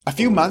A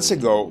few months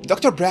ago,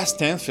 Dr. Brad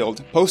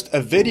Stanfield posted a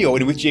video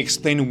in which he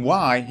explained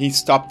why he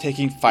stopped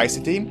taking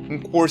Fisetin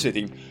and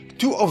Quercetin,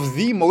 two of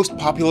the most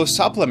popular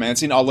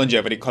supplements in our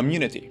longevity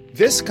community.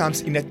 This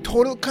comes in a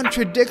total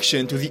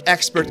contradiction to the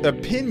expert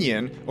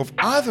opinion of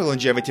other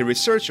longevity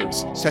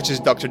researchers, such as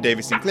Dr.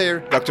 David Sinclair,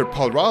 Dr.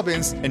 Paul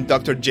Robbins, and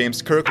Dr.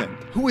 James Kirkland.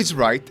 Who is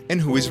right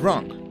and who is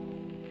wrong?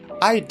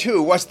 I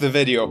too watched the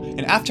video,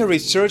 and after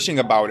researching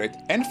about it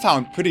and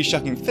found pretty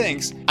shocking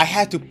things, I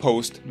had to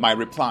post my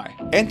reply.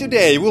 And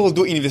today we will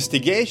do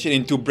investigation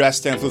into Brad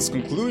Stanfield's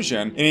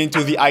conclusion and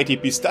into the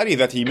ITP study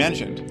that he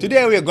mentioned.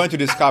 Today we are going to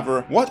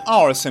discover what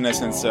are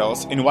senescent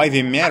cells and why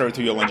they matter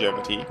to your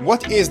longevity,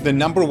 what is the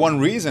number one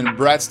reason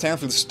Brad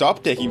Stanfield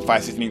stopped taking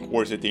Fisetin and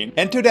Quercetin,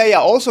 and today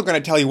I'm also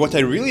going to tell you what I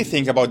really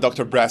think about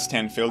Dr. Brad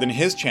Stanfield and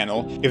his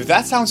channel. If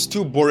that sounds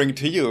too boring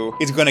to you,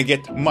 it's going to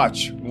get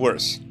much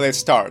worse. Let's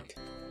start.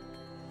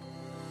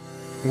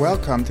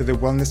 Welcome to the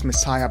Wellness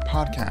Messiah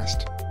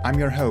podcast. I'm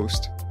your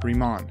host,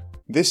 Rimon.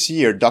 This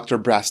year, Dr.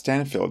 Brad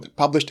Stanfield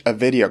published a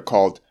video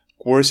called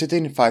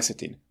Quercetin and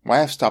Fisetin,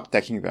 Why I've Stopped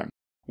Taking Them.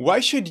 Why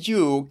should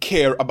you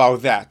care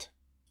about that?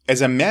 As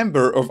a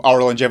member of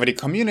our longevity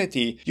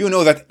community, you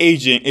know that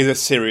aging is a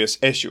serious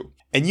issue.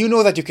 And you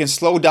know that you can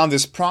slow down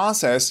this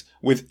process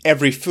with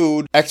every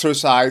food,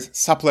 exercise,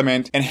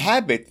 supplement, and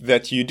habit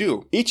that you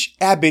do. Each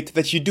habit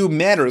that you do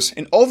matters,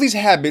 and all these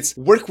habits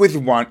work with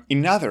one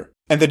another.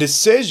 And the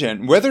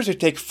decision whether to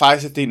take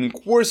Fisetin and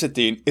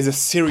Quercetin is a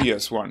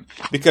serious one,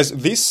 because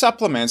these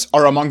supplements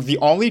are among the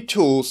only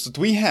tools that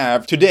we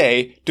have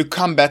today to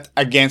combat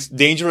against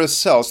dangerous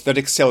cells that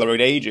accelerate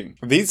aging.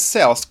 These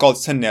cells called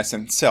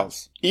senescent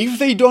cells. If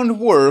they don't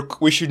work,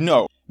 we should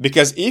know.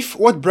 Because if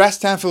what Brad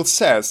Stanfield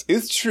says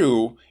is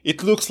true,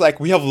 it looks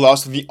like we have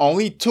lost the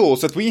only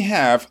tools that we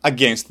have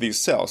against these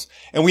cells,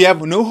 and we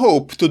have no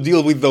hope to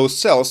deal with those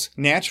cells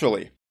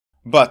naturally.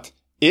 But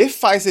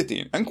if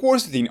Fisetin and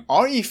Quercetin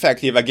are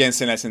effective against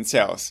senescent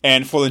cells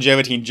and for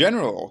longevity in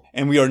general,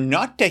 and we are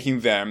not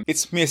taking them,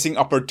 it's missing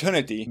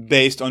opportunity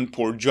based on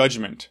poor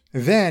judgment.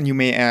 Then you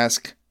may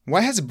ask,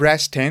 why has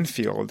Brad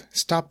Stanfield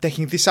stopped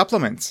taking these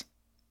supplements?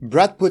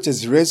 Brad puts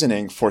his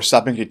reasoning for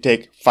stopping to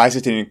take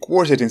Fisetin and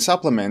Quercetin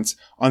supplements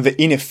on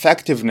the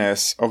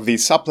ineffectiveness of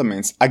these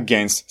supplements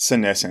against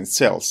senescent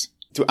cells.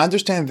 To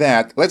understand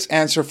that, let's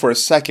answer for a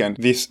second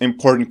this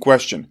important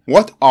question.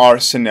 What are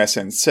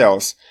senescent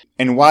cells,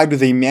 and why do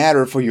they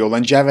matter for your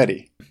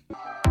longevity?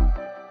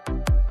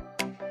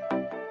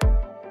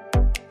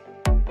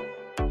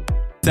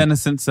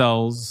 Senescent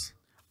cells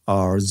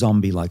are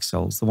zombie-like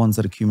cells, the ones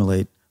that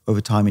accumulate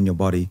over time in your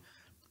body,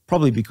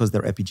 probably because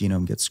their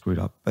epigenome gets screwed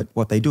up. But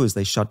what they do is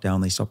they shut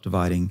down, they stop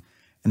dividing,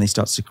 and they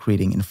start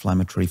secreting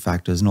inflammatory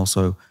factors and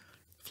also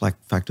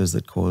factors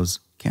that cause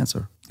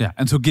cancer. Yeah,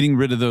 and so getting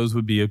rid of those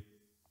would be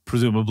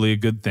presumably a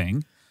good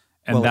thing.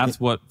 And that's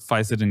what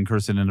Fisetin and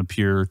Quercetin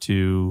appear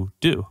to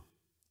do.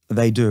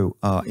 They do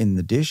in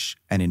the dish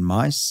and in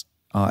mice.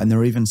 And there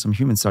are even some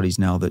human studies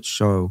now that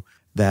show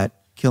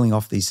that killing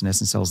off these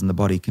senescent cells in the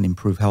body can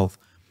improve health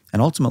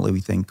and ultimately,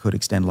 we think, could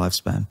extend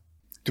lifespan.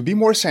 To be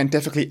more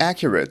scientifically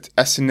accurate,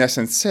 a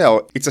senescent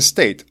cell is a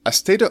state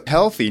a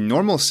healthy,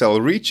 normal cell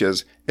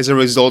reaches as a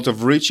result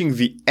of reaching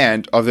the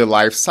end of the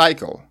life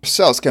cycle.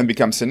 Cells can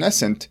become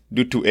senescent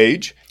due to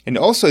age and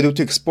also due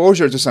to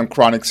exposure to some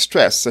chronic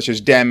stress such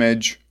as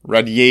damage,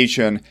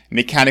 radiation,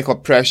 mechanical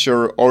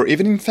pressure, or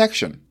even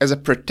infection as a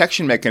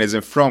protection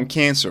mechanism from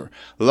cancer,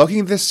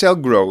 locking the cell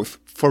growth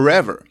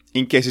forever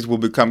in case it will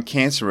become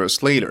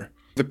cancerous later.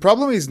 The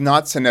problem is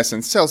not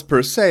senescent cells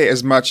per se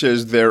as much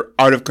as their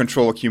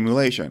out-of-control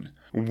accumulation,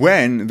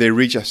 when they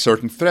reach a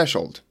certain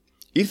threshold.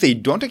 If they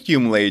don't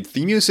accumulate,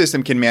 the immune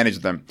system can manage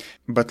them,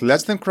 but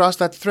lets them cross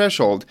that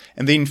threshold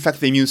and they infect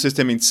the immune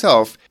system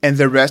itself and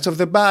the rest of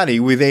the body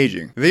with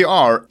aging. They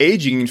are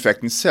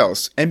aging-infecting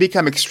cells and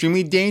become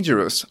extremely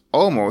dangerous,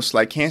 almost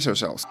like cancer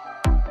cells.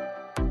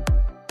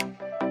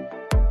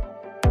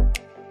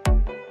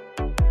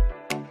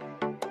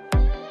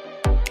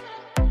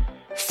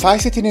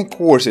 Fisetin and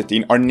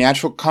Quercetin are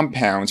natural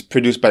compounds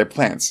produced by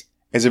plants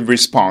as a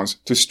response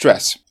to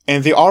stress,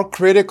 and they are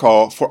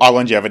critical for our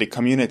longevity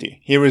community.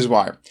 Here is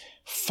why.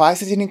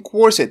 Fisetin and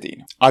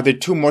Quercetin are the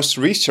two most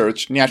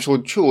researched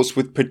natural tools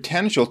with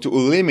potential to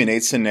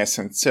eliminate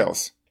senescent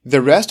cells.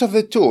 The rest of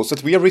the tools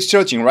that we are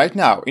researching right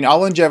now in our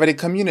longevity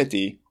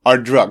community are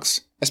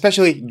drugs,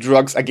 especially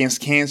drugs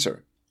against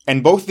cancer.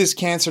 And both these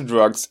cancer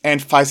drugs and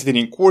Fisetin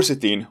and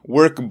Quercetin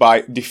work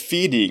by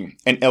defeating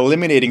and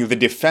eliminating the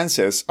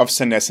defenses of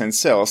senescent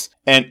cells.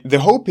 And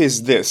the hope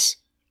is this.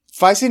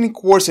 Fisetin and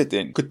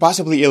Quercetin could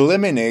possibly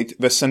eliminate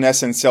the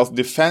senescent cell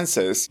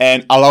defenses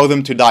and allow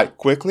them to die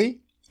quickly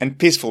and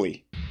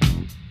peacefully.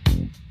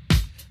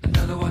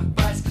 Another one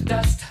bites the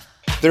dust.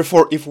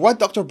 Therefore, if what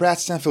Dr. Brad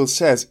Stanfield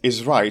says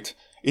is right,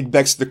 it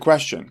begs the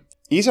question.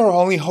 Is our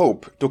only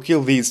hope to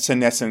kill these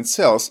senescent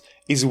cells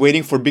is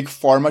waiting for Big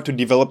Pharma to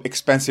develop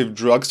expensive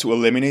drugs to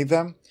eliminate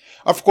them?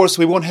 Of course,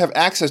 we won't have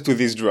access to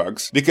these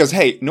drugs because,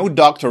 hey, no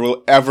doctor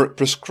will ever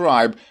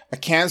prescribe a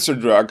cancer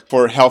drug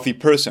for a healthy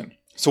person.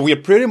 So we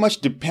are pretty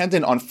much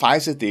dependent on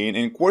Fisetin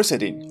and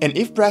quercetin. And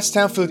if Brad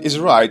Stanfield is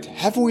right,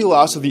 have we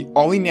lost the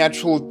only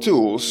natural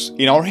tools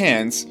in our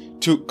hands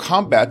to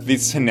combat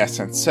these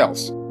senescent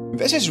cells?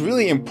 This is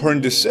really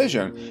important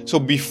decision, so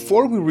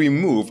before we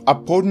remove a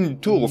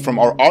potent tool from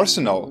our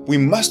arsenal, we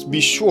must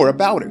be sure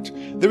about it.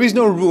 There is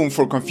no room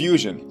for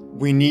confusion.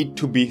 We need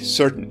to be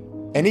certain.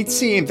 And it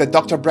seemed that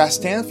Dr. Brad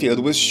Stanfield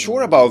was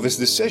sure about this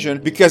decision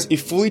because he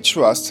fully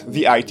trusts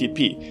the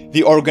ITP,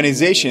 the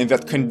organization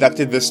that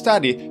conducted the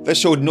study that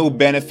showed no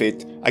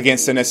benefit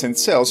against senescent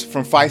cells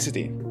from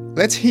Fisetin.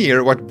 Let's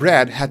hear what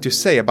Brad had to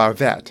say about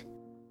that.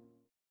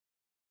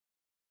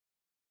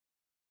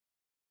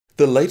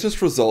 The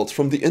latest results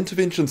from the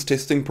interventions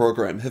testing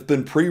program have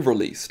been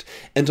pre-released,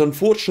 and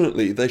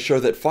unfortunately they show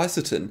that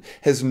Fisetin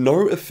has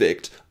no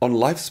effect on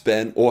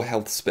lifespan or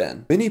health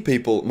span. Many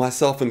people,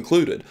 myself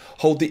included,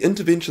 hold the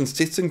interventions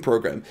testing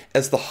program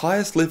as the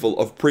highest level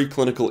of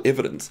preclinical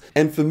evidence,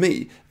 and for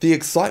me, the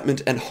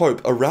excitement and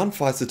hope around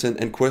Fisetin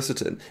and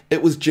quercetin,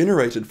 it was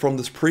generated from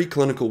this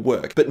preclinical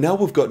work, but now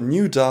we've got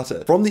new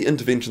data from the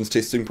interventions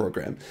testing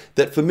program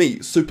that for me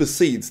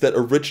supersedes that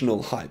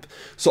original hype.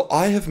 So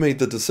I have made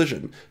the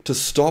decision to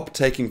stop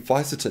taking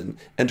Fisetin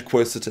and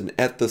quercetin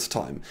at this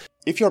time.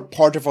 If you're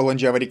part of a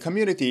longevity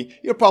community,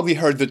 you've probably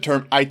heard the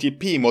term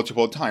ITP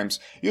multiple times,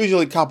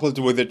 usually coupled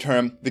with the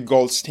term the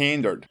gold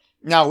standard.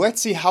 Now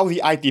let's see how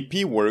the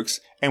ITP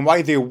works and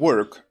why their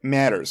work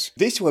matters.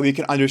 This way we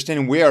can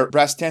understand where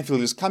Brad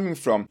Stanfield is coming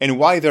from and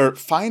why their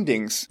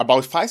findings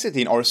about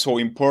Fisetin are so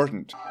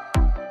important.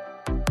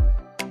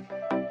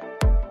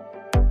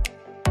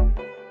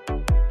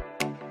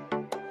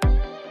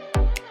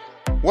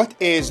 What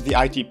is the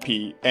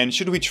ITP and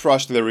should we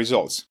trust the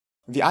results?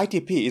 The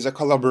ITP is a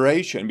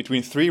collaboration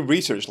between 3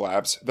 research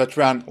labs that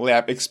ran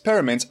lab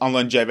experiments on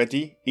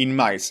longevity in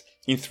mice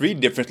in 3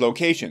 different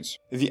locations.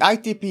 The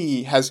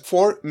ITP has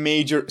 4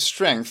 major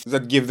strengths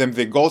that give them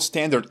the gold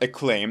standard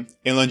acclaim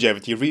in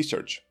longevity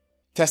research.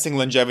 Testing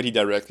longevity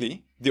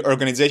directly, the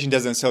organization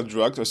doesn't sell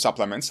drugs or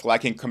supplements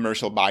lacking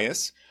commercial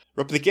bias,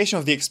 replication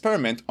of the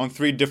experiment on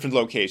 3 different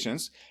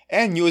locations,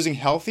 and using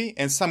healthy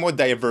and somewhat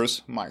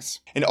diverse mice.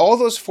 And all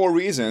those 4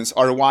 reasons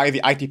are why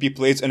the ITP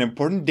plays an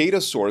important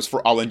data source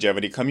for our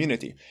longevity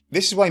community.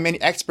 This is why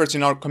many experts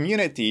in our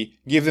community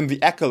give them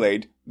the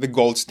accolade, the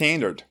gold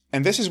standard.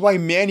 And this is why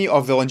many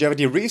of the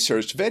longevity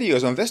research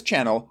videos on this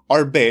channel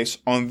are based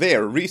on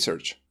their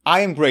research.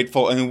 I am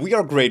grateful and we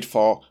are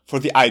grateful for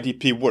the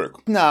ITP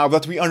work. Now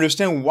that we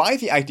understand why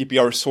the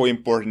ITP are so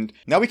important,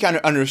 now we can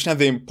understand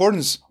the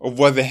importance of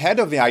what the head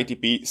of the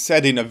ITP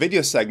said in a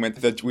video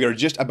segment that we are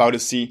just about to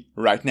see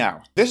right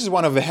now. This is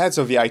one of the heads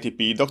of the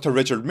ITP, Dr.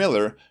 Richard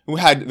Miller, who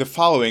had the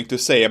following to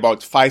say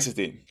about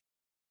Fisetin.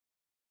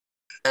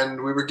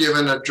 And we were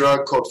given a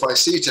drug called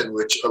Fisetin,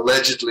 which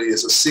allegedly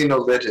is a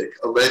senolytic,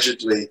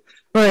 allegedly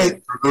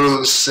it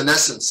removes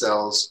senescent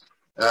cells.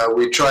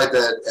 We tried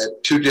that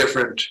at 2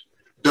 different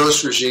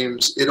dose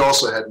regimes. It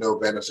also had no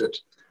benefit.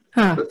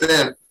 But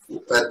then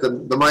at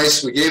the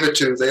mice we gave it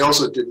to, they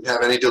also didn't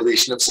have any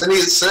deletion of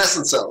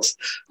senescent cells.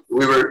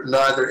 We were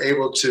neither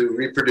able to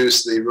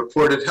reproduce the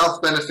reported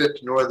health benefit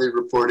nor the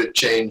reported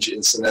change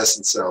in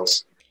senescent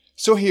cells.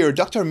 So here,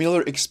 Dr.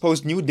 Miller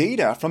exposed new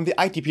data from the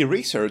ITP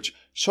research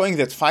showing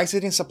that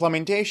Fisetin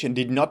supplementation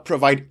did not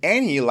provide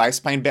any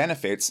lifespan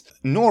benefits,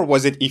 nor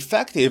was it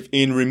effective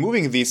in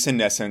removing these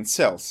senescent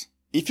cells.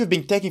 If you've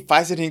been taking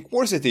Fisetin and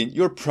quercetin,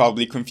 you're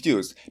probably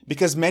confused,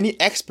 because many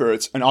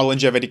experts in our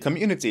longevity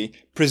community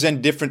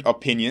present different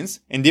opinions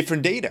and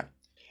different data.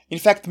 In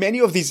fact, many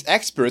of these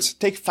experts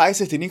take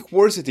Fisetin and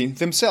quercetin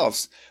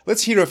themselves.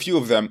 Let's hear a few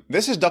of them.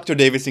 This is Dr.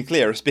 David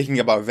Sinclair speaking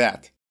about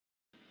that.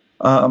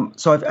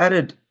 So I've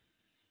added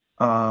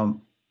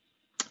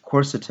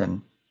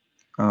quercetin,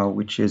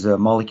 which is a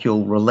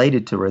molecule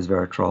related to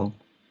resveratrol,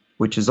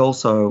 which is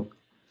also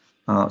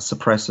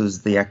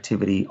suppresses the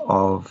activity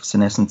of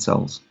senescent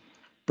cells.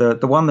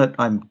 The one that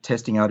I'm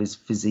testing out is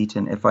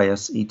Fisetin,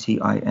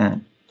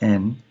 Fisetin,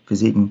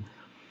 Fisetin.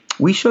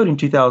 We showed in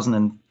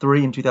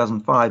 2003 and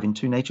 2005 in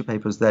 2 Nature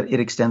papers that it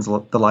extends the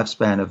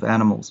lifespan of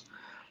animals,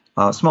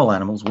 small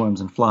animals,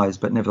 worms and flies,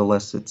 but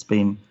nevertheless it's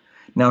been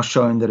now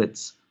shown that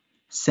it's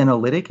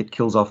senolytic. It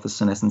kills off the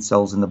senescent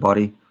cells in the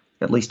body,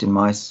 at least in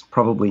mice,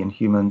 probably in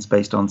humans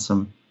based on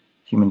some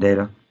human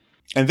data.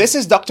 And this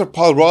is Dr.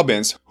 Paul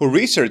Robbins, who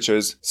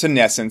researches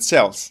senescent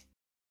cells.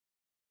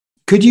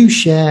 Could you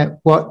share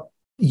what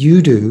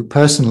you do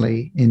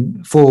personally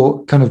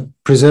for kind of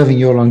preserving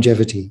your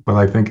longevity? Well,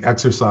 I think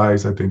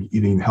exercise, I think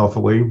eating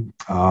healthily.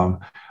 I'm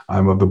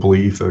of the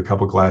belief that a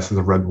couple of glasses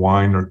of red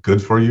wine are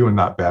good for you and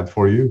not bad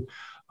for you.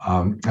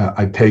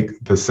 I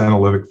take the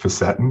senolytic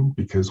Fisetin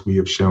because we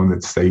have shown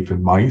it's safe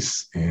in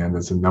mice, and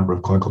there's a number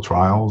of clinical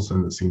trials,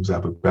 and it seems to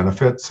have a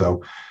benefit.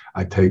 So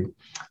I take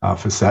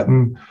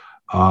Fisetin.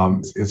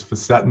 It's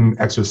Fisetin,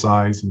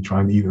 exercise, and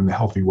trying to eat in a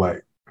healthy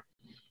way.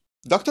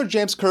 Dr.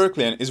 James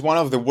Kirkland is one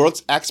of the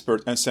world's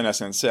experts on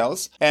senescent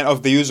cells and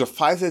of the use of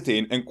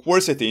Fisetin and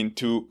quercetin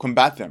to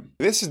combat them.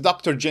 This is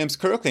Dr. James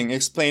Kirkland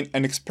explain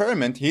an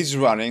experiment he's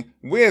running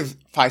with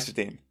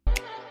Fisetin.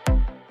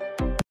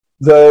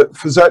 The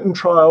Fisetin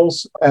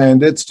trials,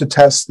 and it's to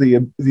test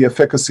the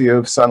efficacy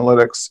of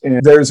senolytics.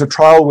 And there's a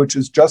trial which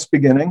is just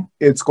beginning.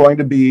 It's going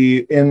to be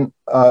in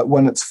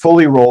when it's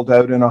fully rolled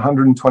out in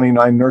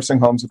 129 nursing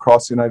homes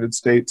across the United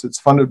States. It's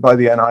funded by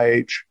the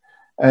NIH.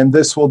 And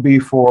this will be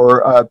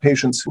for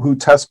patients who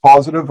test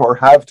positive or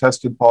have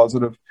tested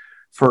positive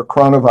for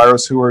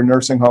coronavirus who are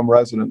nursing home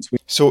residents.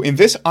 So in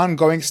this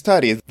ongoing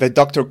study that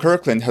Dr.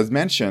 Kirkland has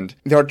mentioned,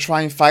 they are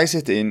trying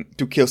Fisetin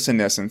to kill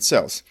senescent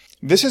cells.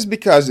 This is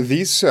because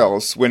these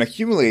cells, when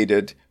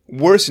accumulated,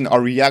 worsen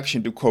our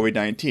reaction to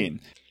COVID-19.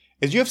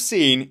 As you have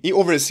seen, he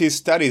oversees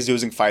studies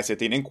using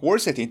Fisetin and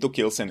quercetin to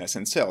kill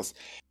senescent cells,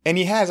 and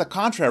he has a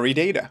contrary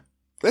data.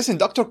 Listen,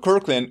 Dr.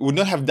 Kirkland would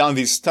not have done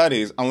these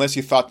studies unless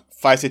he thought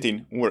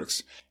Fisetin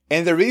works.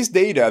 And there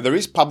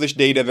is published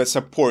data that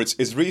supports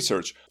his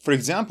research. For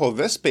example,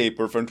 this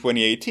paper from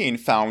 2018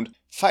 found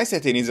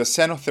Fisetin is a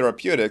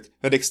senotherapeutic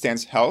that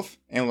extends health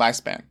and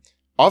lifespan.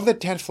 Of the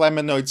 10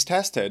 flavonoids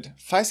tested,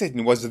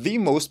 Fisetin was the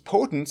most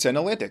potent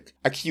senolytic.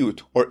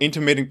 Acute or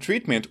intermittent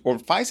treatment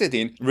of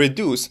Fisetin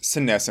reduced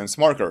senescence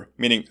marker,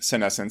 meaning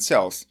senescent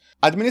cells.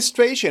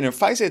 Administration of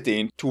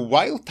Fisetin to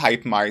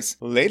wild-type mice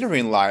later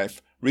in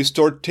life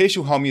restored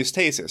tissue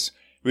homeostasis,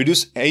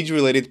 reduced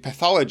age-related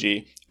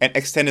pathology, and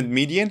extended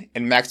median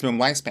and maximum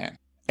lifespan.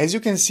 As you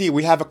can see,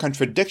 we have a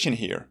contradiction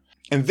here.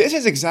 And this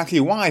is exactly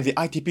why the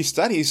ITP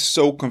study is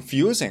so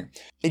confusing.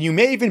 And you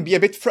may even be a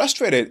bit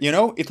frustrated,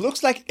 it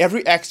looks like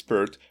every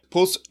expert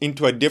pulls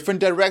into a different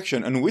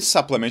direction on which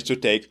supplements to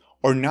take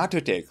or not to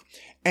take.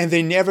 And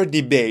they never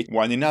debate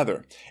one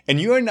another.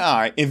 And you and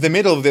I, in the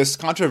middle of this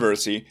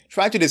controversy,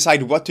 try to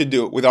decide what to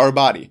do with our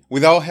body,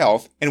 with our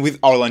health, and with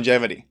our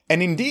longevity.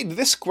 And indeed,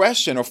 this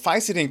question of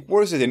Fisetin and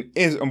quercetin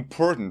is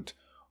important.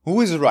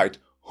 Who is right?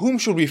 Whom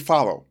should we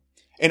follow?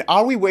 And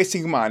are we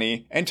wasting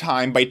money and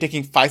time by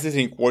taking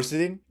Fisetin and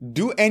quercetin?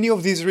 Do any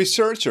of these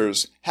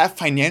researchers have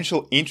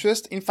financial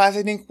interest in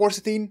Fisetin and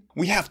quercetin?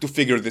 We have to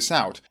figure this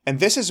out. And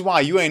this is why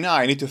you and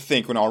I need to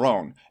think on our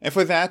own. And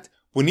for that,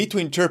 we need to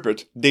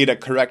interpret data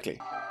correctly.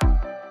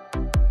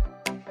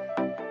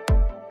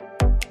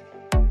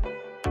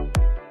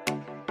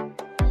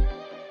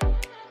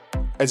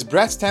 As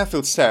Brad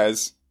Stanfield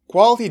says,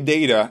 quality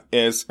data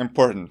is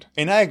important.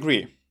 And I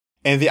agree.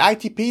 And the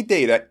ITP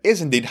data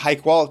is indeed high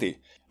quality.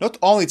 Not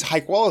only it's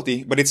high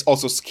quality, but it's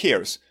also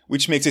scarce,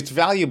 which makes it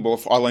valuable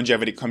for our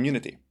longevity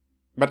community.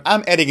 But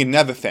I'm adding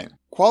another thing.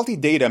 Quality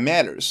data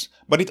matters,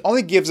 but it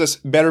only gives us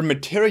better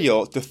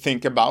material to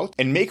think about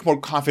and make more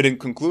confident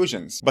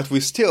conclusions. But we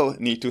still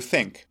need to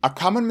think. A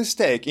common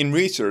mistake in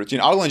research in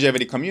our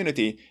longevity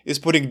community is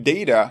putting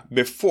data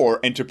before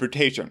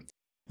interpretation.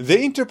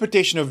 The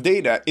interpretation of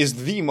data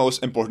is the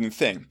most important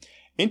thing.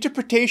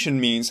 Interpretation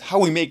means how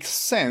we make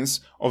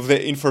sense of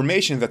the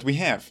information that we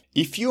have.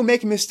 If you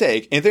make a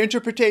mistake in the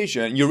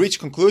interpretation, you reach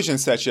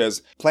conclusions such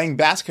as playing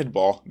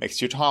basketball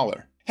makes you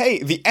taller.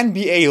 Hey, the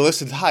NBA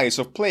listed heights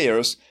of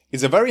players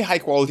is a very high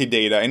quality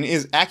data and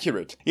is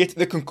accurate, yet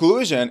the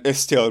conclusion is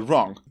still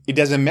wrong. It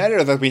doesn't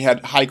matter that we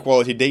had high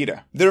quality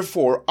data.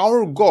 Therefore,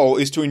 our goal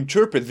is to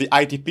interpret the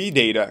ITP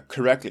data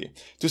correctly,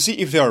 to see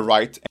if they are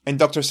right and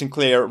Dr.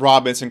 Sinclair,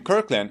 Robbins, and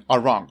Kirkland are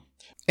wrong.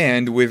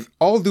 And with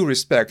all due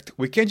respect,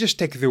 we can't just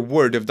take the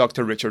word of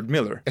Dr. Richard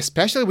Miller,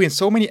 especially when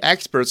so many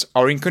experts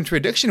are in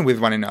contradiction with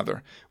one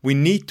another. We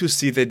need to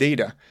see the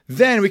data.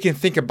 Then we can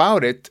think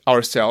about it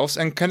ourselves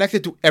and connect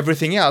it to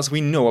everything else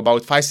we know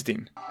about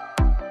Fisetin.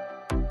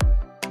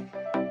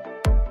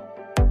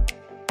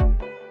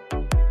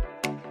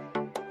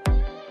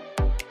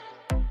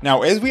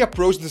 Now, as we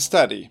approach the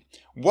study,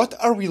 what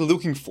are we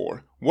looking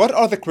for? What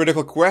are the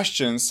critical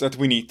questions that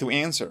we need to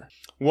answer?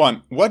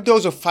 1. What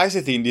dose of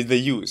Fisetin did they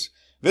use?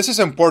 This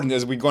is important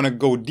as we're going to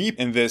go deep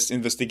in this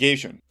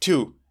investigation.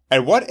 2.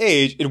 At what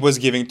age it was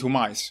given to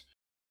mice?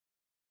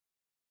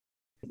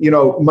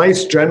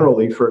 Mice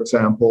generally, for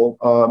example,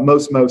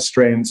 most mouse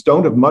strains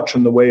don't have much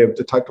in the way of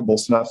detectable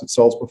senescent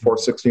cells before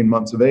 16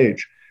 months of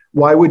age.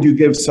 Why would you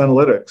give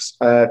senolytics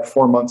at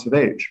 4 months of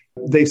age?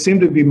 They seem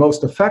to be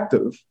most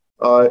effective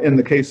in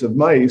the case of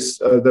mice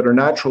that are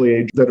naturally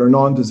aged, that are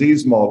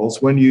non-disease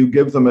models, when you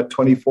give them at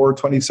 24,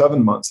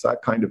 27 months,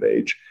 that kind of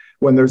age,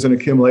 when there's an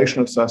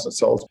accumulation of senescent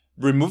cells.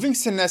 Removing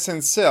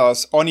senescent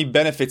cells only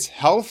benefits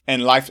health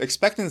and life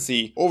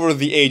expectancy over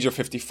the age of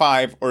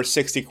 55 or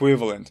 60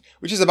 equivalent,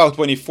 which is about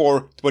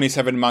 24,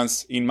 27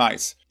 months in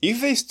mice.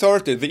 If they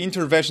started the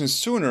intervention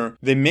sooner,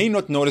 they may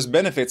not notice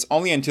benefits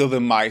only until the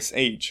mice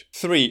age.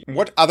 3.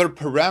 What other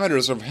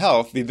parameters of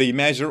health did they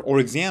measure or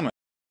examine?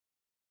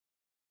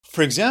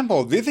 For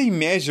example, did they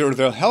measure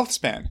their health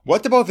span?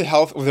 What about the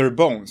health of their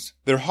bones,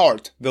 their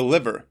heart, their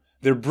liver,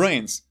 their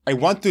brains? I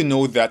want to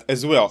know that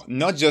as well,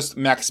 not just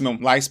maximum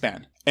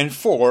lifespan. And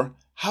 4,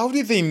 how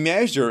did they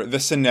measure the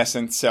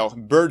senescent cell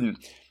burden?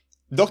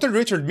 Dr.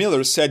 Richard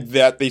Miller said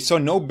that they saw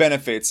no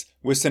benefits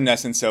with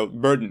senescent cell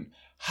burden.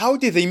 How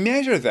did they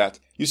measure that?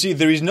 You see,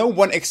 there is no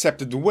one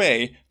accepted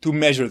way to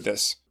measure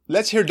this.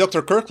 Let's hear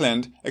Dr.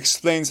 Kirkland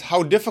explains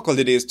how difficult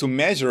it is to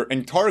measure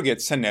and target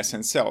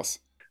senescent cells.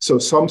 So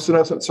some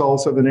senescent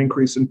cells have an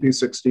increase in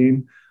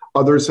P16.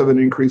 Others have an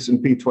increase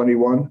in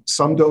P21.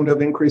 Some don't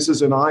have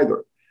increases in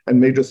either and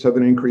may just have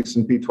an increase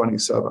in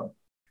P27.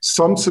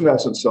 Some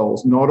senescent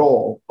cells, not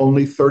all,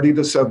 only 30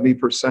 to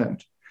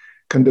 70%,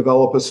 can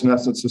develop a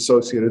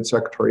senescence-associated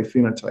secretory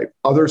phenotype.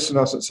 Other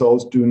senescent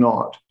cells do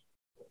not.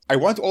 I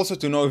want also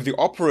to know if they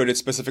operated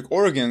specific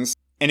organs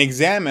and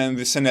examined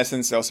the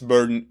senescent cells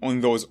burden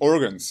on those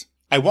organs.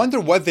 I wonder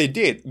what they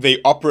did. They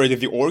operated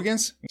the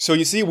organs? So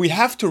you see, we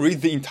have to read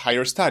the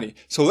entire study.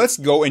 So let's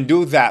go and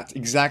do that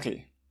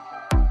exactly.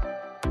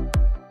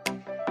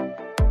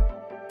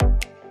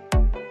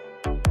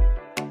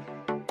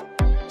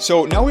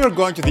 So now we are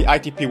going to the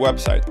ITP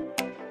website.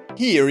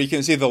 Here you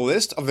can see the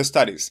list of the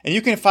studies, and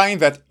you can find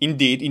that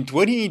indeed in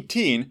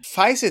 2018,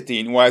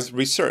 Fisetin was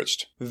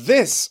researched.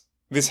 This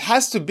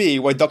has to be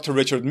what Dr.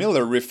 Richard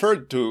Miller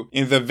referred to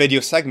in the video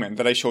segment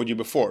that I showed you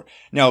before.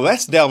 Now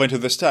let's delve into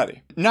the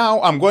study.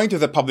 Now I'm going to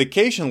the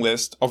publication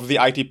list of the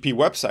ITP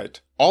website.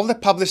 All the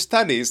published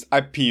studies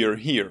appear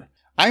here.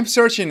 I'm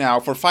searching now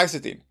for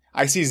Fisetin.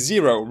 I see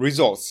 0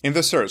 results in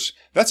the search.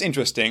 That's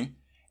interesting.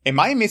 Am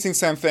I missing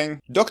something?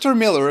 Dr.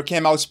 Miller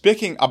came out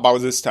speaking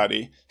about this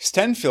study.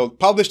 Stanfield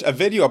published a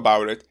video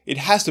about it. It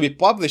has to be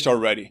published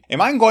already. Am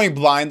I going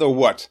blind or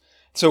what?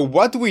 So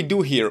what do we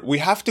do here? We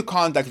have to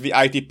contact the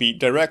ITP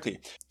directly.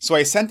 So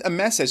I sent a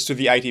message to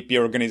the ITP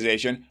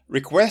organization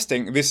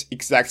requesting this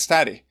exact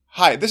study.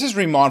 Hi, this is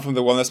Rimon from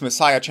the Wellness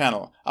Messiah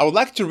channel. I would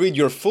like to read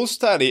your full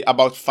study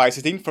about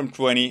Fisetin from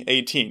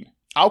 2018.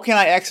 How can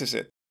I access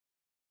it?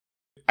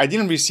 I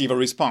didn't receive a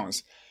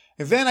response.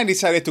 Then I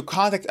decided to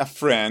contact a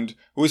friend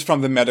who is from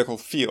the medical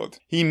field.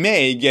 He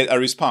may get a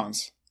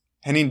response.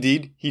 And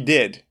indeed, he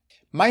did.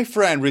 My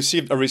friend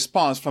received a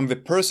response from the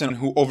person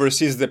who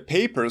oversees the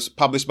papers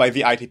published by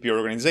the ITP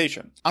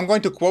organization. I'm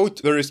going to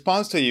quote the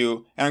response to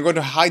you, and I'm going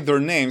to hide their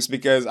names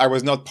because I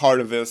was not part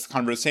of this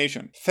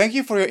conversation. Thank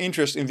you for your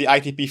interest in the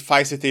ITP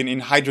Fisetin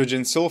in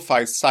hydrogen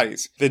sulfide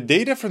studies. The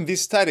data from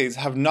these studies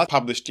have not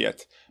published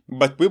yet,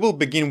 but we will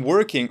begin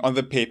working on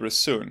the papers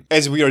soon,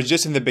 as we are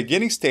just in the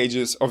beginning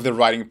stages of the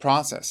writing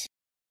process.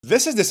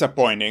 This is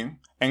disappointing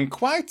and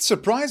quite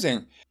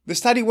surprising. The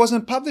study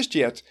wasn't published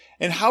yet,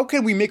 and how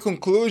can we make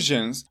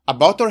conclusions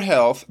about our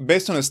health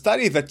based on a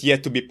study that's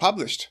yet to be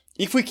published?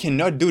 If we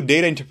cannot do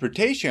data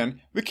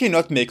interpretation, we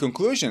cannot make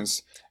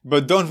conclusions.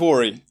 But don't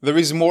worry, there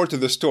is more to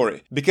the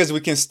story, because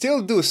we can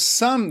still do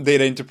some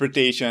data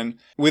interpretation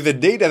with the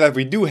data that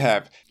we do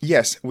have.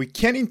 Yes, we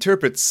can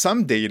interpret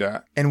some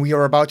data, and we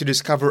are about to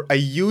discover a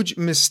huge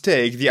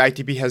mistake the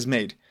ITP has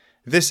made.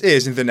 This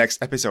is in the next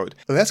episode.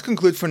 Let's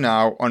conclude for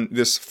now on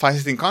this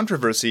Fisetin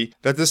controversy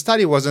that the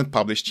study wasn't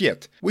published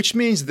yet, which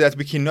means that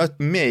we cannot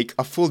make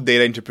a full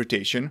data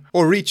interpretation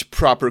or reach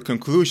proper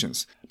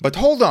conclusions. But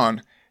hold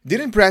on,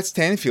 didn't Brad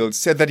Stanfield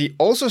say that he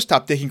also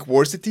stopped taking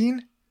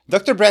quercetin?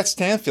 Dr. Brad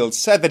Stanfield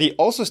said that he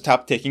also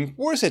stopped taking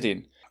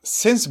quercetin.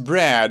 Since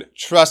Brad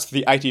trusts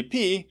the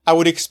ITP, I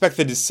would expect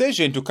the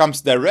decision to come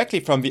directly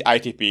from the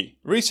ITP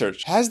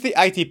research. Has the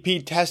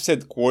ITP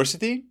tested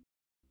quercetin?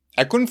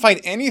 I couldn't find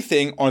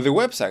anything on the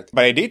website,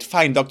 but I did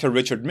find Dr.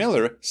 Richard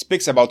Miller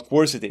speaks about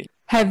quercetin.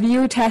 Have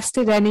you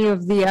tested any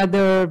of the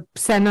other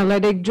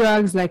senolytic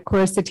drugs like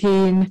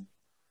quercetin?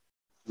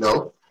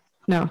 No.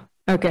 No.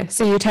 Okay,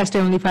 so you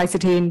tested only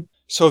Fisetin.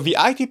 So the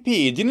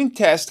ITP didn't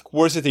test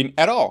quercetin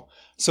at all.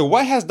 So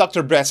why has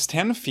Dr. Brad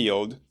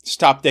Stanfield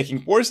stopped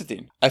taking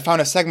quercetin? I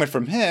found a segment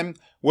from him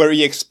where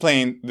he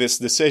explained this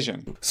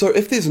decision. So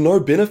if there's no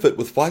benefit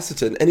with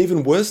Fisetin, and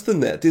even worse than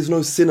that, there's no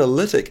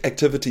senolytic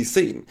activity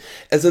seen,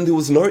 as in there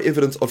was no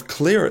evidence of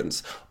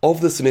clearance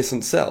of the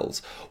senescent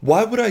cells,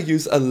 why would I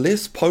use a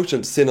less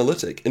potent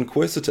senolytic in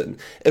quercetin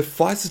if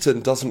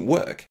Fisetin doesn't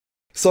work?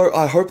 So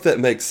I hope that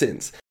makes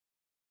sense.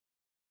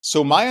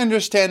 So my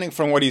understanding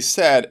from what he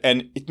said,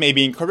 and it may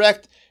be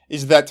incorrect,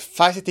 is that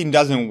Fisetin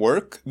doesn't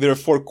work,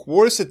 therefore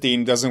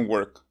quercetin doesn't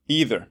work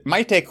either.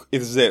 My take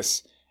is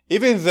this.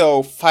 Even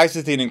though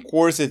Fisetin and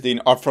quercetin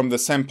are from the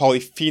same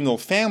polyphenol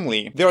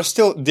family, they are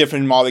still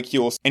different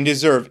molecules and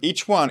deserve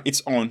each one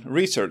its own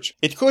research.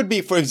 It could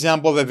be, for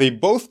example, that they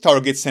both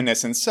target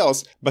senescent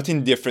cells, but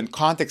in different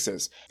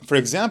contexts. For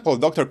example,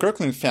 Dr.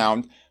 Kirkland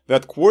found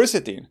that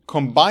quercetin,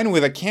 combined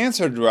with a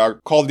cancer drug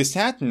called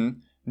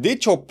Fisetin,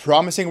 did show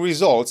promising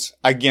results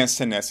against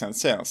senescent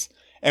cells.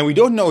 And we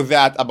don't know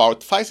that about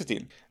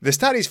Fisetin. The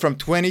study is from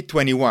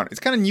 2021. It's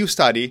kind of a new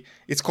study.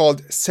 It's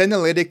called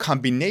Senolytic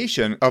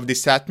Combination of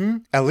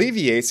Fisetin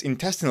Alleviates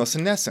Intestinal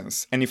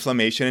Senescence and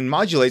Inflammation and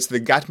Modulates the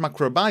Gut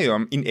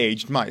Microbiome in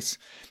Aged Mice.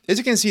 As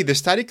you can see, the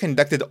study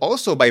conducted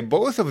also by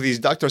both of these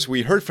doctors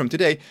we heard from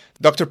today,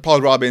 Dr.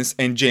 Paul Robbins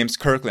and James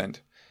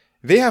Kirkland.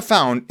 They have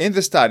found in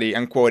the study,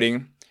 I'm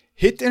quoting,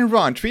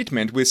 hit-and-run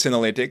treatment with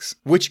senolytics,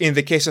 which in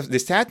the case of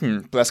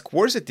Fisetin plus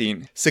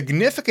quercetin,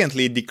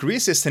 significantly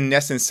decreases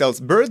senescent cells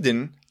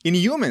burden in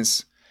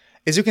humans.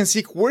 As you can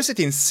see,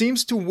 quercetin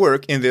seems to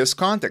work in this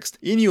context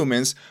in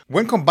humans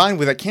when combined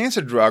with a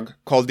cancer drug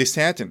called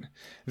Fisetin.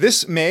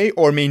 This may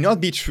or may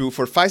not be true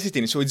for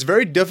Fisetin, so it's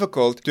very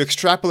difficult to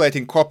extrapolate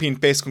and copy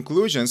and paste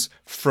conclusions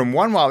from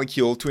one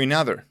molecule to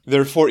another.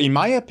 Therefore, in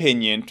my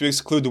opinion, to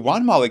exclude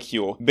one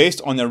molecule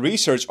based on a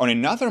research on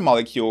another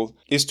molecule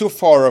is too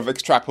far of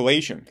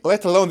extrapolation.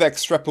 Let alone the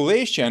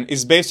extrapolation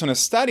is based on a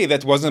study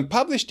that wasn't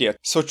published yet.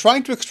 So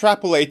trying to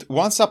extrapolate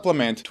one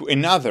supplement to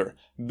another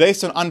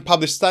based on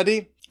unpublished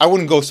study, I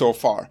wouldn't go so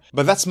far.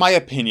 But that's my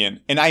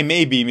opinion, and I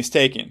may be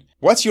mistaken.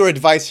 What's your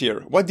advice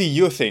here? What do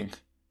you think?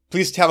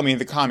 Please tell me in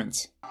the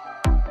comments.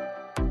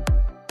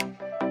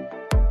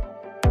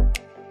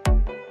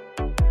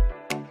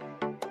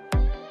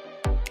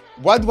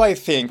 What do I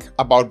think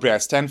about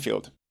Brad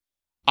Stanfield?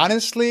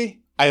 Honestly,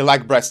 I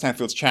like Brad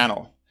Stanfield's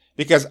channel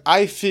because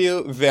I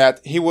feel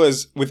that he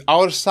was with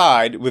our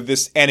side with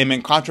this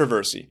anime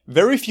controversy.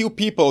 Very few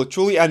people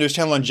truly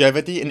understand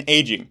longevity and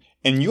aging,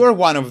 and you are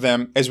one of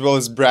them as well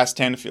as Brad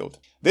Stanfield.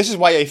 This is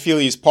why I feel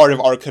he's part of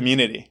our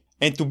community.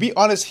 And to be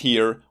honest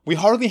here, we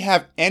hardly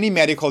have any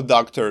medical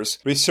doctors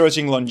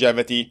researching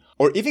longevity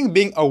or even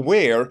being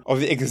aware of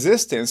the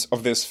existence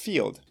of this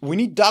field. We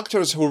need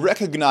doctors who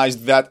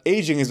recognize that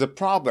aging is a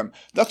problem,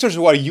 doctors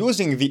who are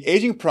using the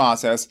aging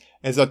process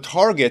as a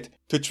target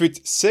to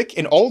treat sick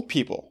and old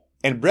people.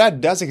 And Brad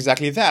does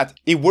exactly that.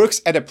 He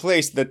works at a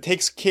place that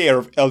takes care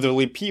of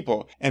elderly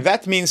people, and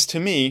that means to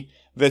me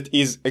that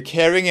he's a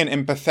caring and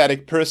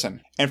empathetic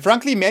person. And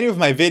frankly, many of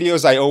my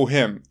videos I owe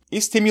him. He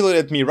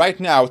stimulated me right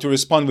now to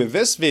respond with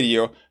this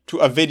video to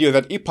a video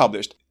that he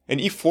published, and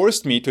he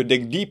forced me to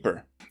dig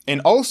deeper. And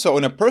also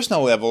on a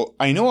personal level,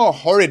 I know how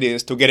hard it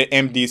is to get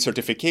an MD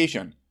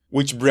certification,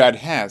 which Brad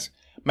has.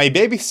 My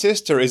baby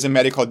sister is a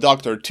medical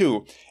doctor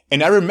too,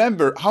 and I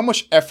remember how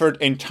much effort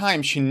and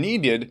time she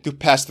needed to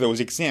pass those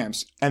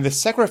exams, and the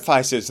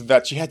sacrifices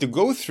that she had to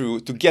go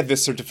through to get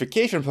this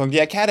certification from the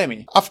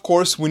academy. Of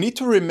course, we need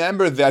to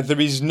remember that there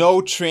is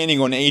no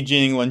training on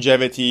aging,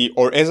 longevity,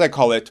 or as I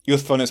call it,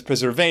 youthfulness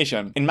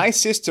preservation. And my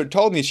sister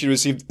told me she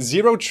received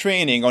zero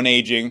training on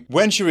aging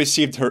when she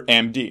received her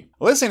MD.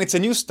 Listen, it's a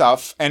new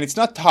stuff, and it's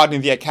not taught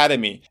in the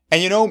academy.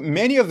 And you know,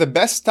 many of the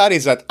best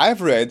studies that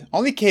I've read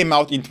only came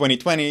out in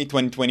 2020,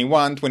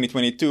 2021,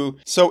 2022,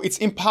 so it's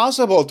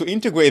impossible to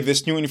integrate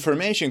this new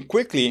information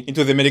quickly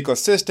into the medical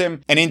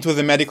system and into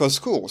the medical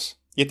schools.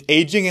 Yet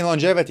aging and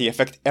longevity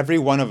affect every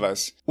one of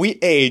us. We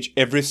age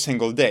every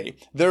single day.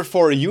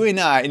 Therefore, you and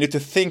I need to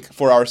think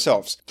for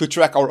ourselves, to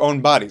track our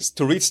own bodies,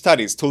 to read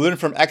studies, to learn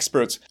from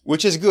experts,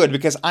 which is good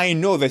because I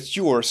know that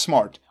you are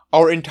smart.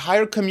 Our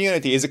entire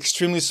community is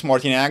extremely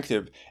smart and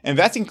active, and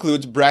that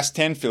includes Brad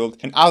Stanfield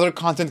and other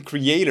content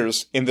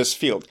creators in this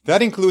field.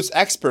 That includes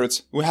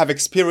experts who have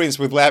experience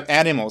with lab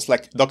animals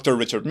like Dr.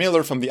 Richard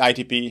Miller from the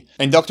ITP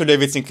and Dr.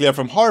 David Sinclair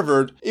from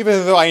Harvard,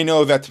 even though I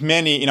know that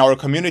many in our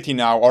community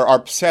now are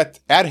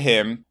upset at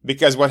him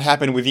because what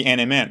happened with the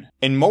NMN.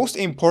 And most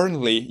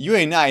importantly, you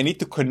and I need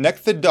to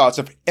connect the dots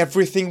of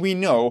everything we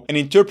know and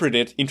interpret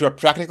it into a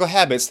practical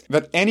habits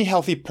that any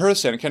healthy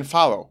person can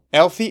follow.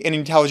 Healthy and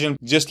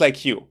intelligent just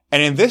like you.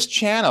 And in this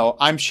channel,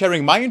 I'm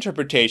sharing my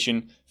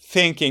interpretation,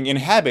 thinking, and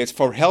habits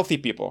for healthy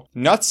people,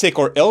 not sick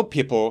or ill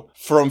people,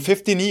 from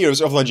 15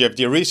 years of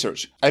longevity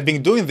research. I've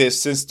been doing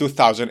this since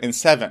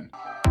 2007.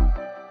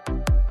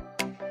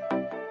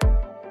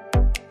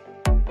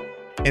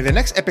 In the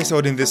next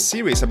episode in this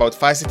series about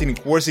Fisetin and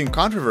quercetin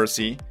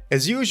controversy,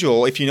 as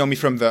usual, if you know me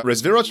from the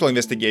resveratrol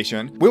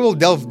investigation, we will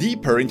delve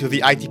deeper into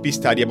the ITP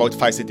study about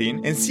Fisetin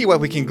and see what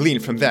we can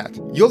glean from that.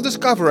 You'll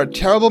discover a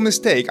terrible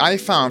mistake I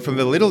found from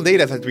the little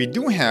data that we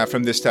do have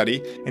from this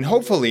study, and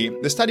hopefully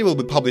the study will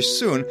be published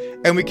soon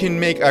and we can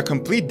make a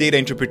complete data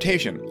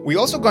interpretation. We're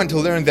also going to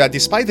learn that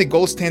despite the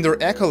gold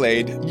standard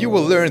accolade, you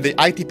will learn the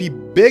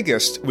ITP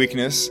biggest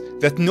weakness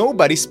that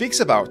nobody speaks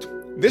about.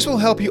 This will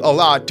help you a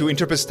lot to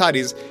interpret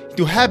studies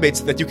into habits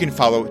that you can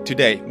follow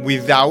today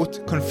without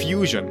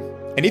confusion.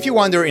 And if you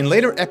wonder, in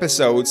later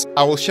episodes,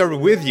 I will share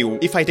with you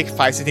if I take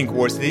Fisetin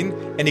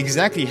quercetin and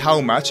exactly how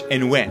much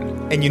and when.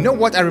 And you know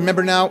what I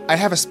remember now? I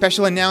have a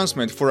special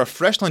announcement for a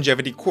fresh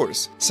longevity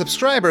course.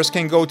 Subscribers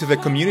can go to the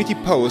community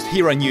post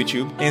here on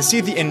YouTube and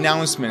see the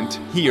announcement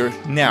here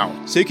now.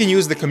 So you can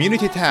use the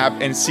community tab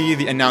and see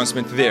the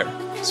announcement there.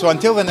 So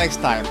until the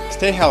next time,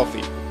 stay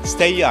healthy,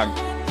 stay young,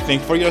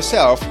 think for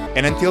yourself,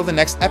 and until the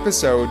next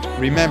episode,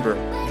 remember,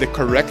 the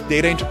correct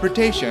data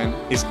interpretation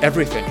is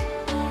everything.